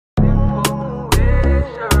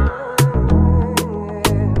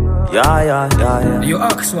Yeah. You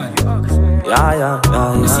ask one.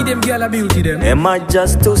 Yeah. You see them girl a beauty them. Am I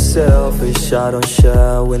just too selfish? I don't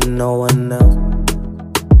share with no one else.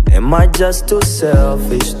 Am I just too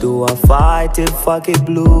selfish? Do I fight if I keep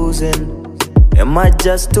losing? Am I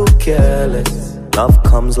just too careless? Love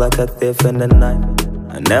comes like a thief in the night.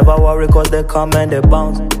 I never worry cause they come and they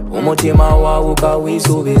bounce. Umutima wawuka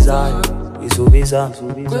wisubiza.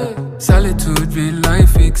 Solitude real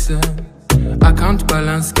life fixer. I can't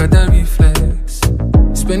balance, gotta reflex.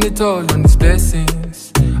 Spend it all on these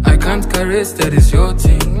blessings. I can't caress, that is your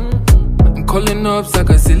thing. I'm calling up like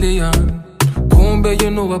a zillion. Kumbe, you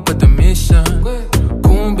know about the mission.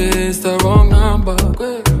 Kumbe, it's the wrong number.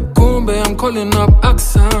 Kumbe, I'm calling up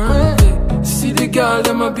accent. See the girl,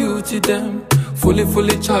 them a beauty, them.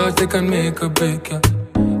 Fully charged, they can make a break, yeah.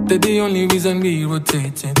 They're the only reason we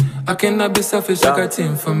rotating. I cannot be selfish, I got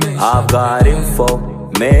information. I've got information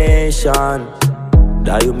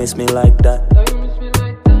that you miss me like that.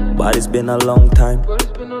 But it's been a long time.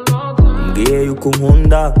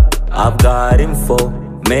 I've got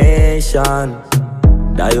information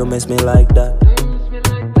that you miss me like that.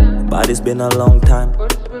 But it's been a long time.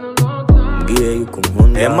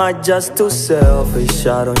 Am I just too selfish?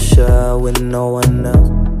 I don't share with no one else.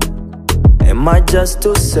 Am I just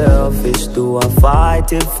too selfish? Do I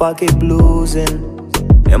fight if I keep losing?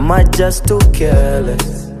 Am I just too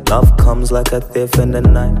careless? Love comes like a thief in the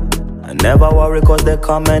night. I never worry cause they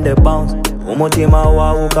come and they bounce. Umutima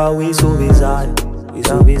wawuka wisubiza.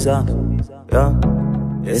 Yeah.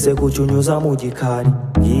 Ese kuchunyuza mujikari.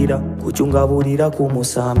 Gira kuchunga burira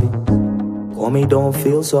kumusambi. Call me, don't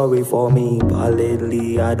feel sorry for me, but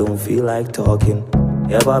lately I don't feel like talking.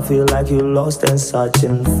 Ever feel like you lost and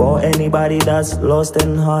searching for anybody that's lost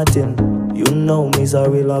and hurting? You know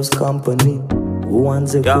misery loves company. Who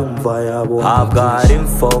wants a viable? I've got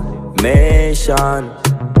information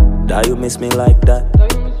that you miss me like that.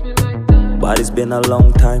 But it's been a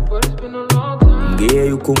long time.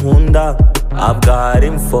 I've got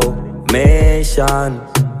information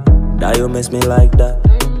that you miss me like that.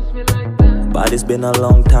 But it's been a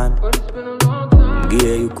long time.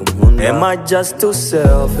 Am I just too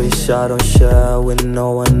selfish? I don't share with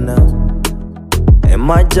no one else. Am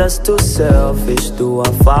I just too selfish? Do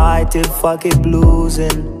I fight if I keep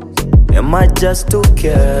losing? Am I just too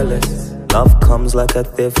careless? Love comes like a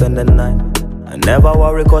thief in the night. I never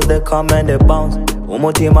worry cause they come and they bounce.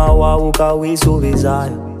 Umutima wawuka wisubiza.